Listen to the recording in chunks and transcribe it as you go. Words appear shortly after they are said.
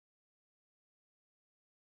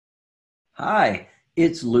Hi,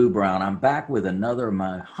 it's Lou Brown. I'm back with another of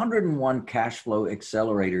my 101 cash flow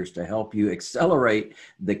accelerators to help you accelerate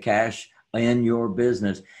the cash in your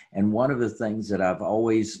business. And one of the things that I've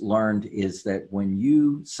always learned is that when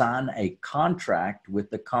you sign a contract with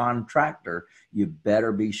the contractor, you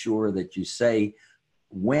better be sure that you say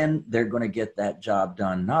when they're going to get that job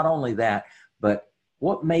done. Not only that, but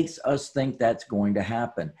what makes us think that's going to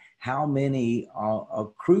happen? How many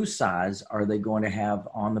crew size are they going to have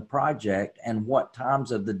on the project, and what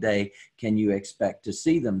times of the day can you expect to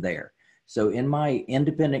see them there? So in my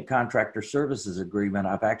independent contractor services agreement,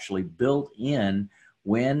 I've actually built in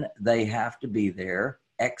when they have to be there,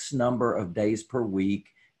 X number of days per week,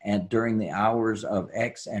 and during the hours of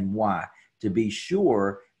X and Y, to be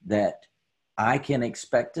sure that I can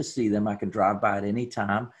expect to see them. I can drive by at any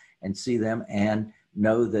time and see them and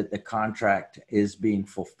know that the contract is being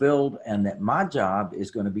fulfilled and that my job is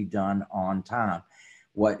going to be done on time.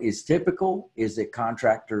 What is typical is that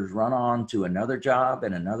contractors run on to another job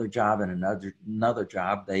and another job and another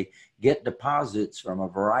job. They get deposits from a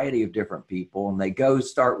variety of different people and they go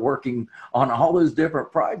start working on all those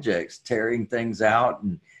different projects, tearing things out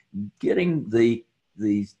and getting the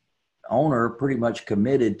owner pretty much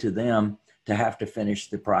committed to them to have to finish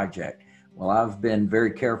the project. Well, I've been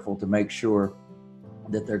very careful to make sure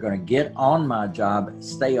that they're going to get on my job,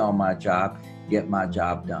 stay on my job, get my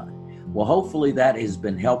job done. Well, hopefully that has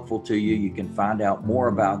been helpful to you. You can find out more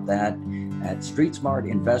about that at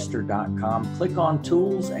streetsmartinvestor.com. Click on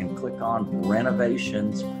Tools and click on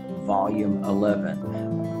Renovations Volume 11.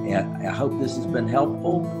 And I hope this has been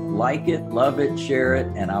helpful. Like it, love it, share it,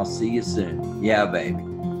 and I'll see you soon. Yeah, baby.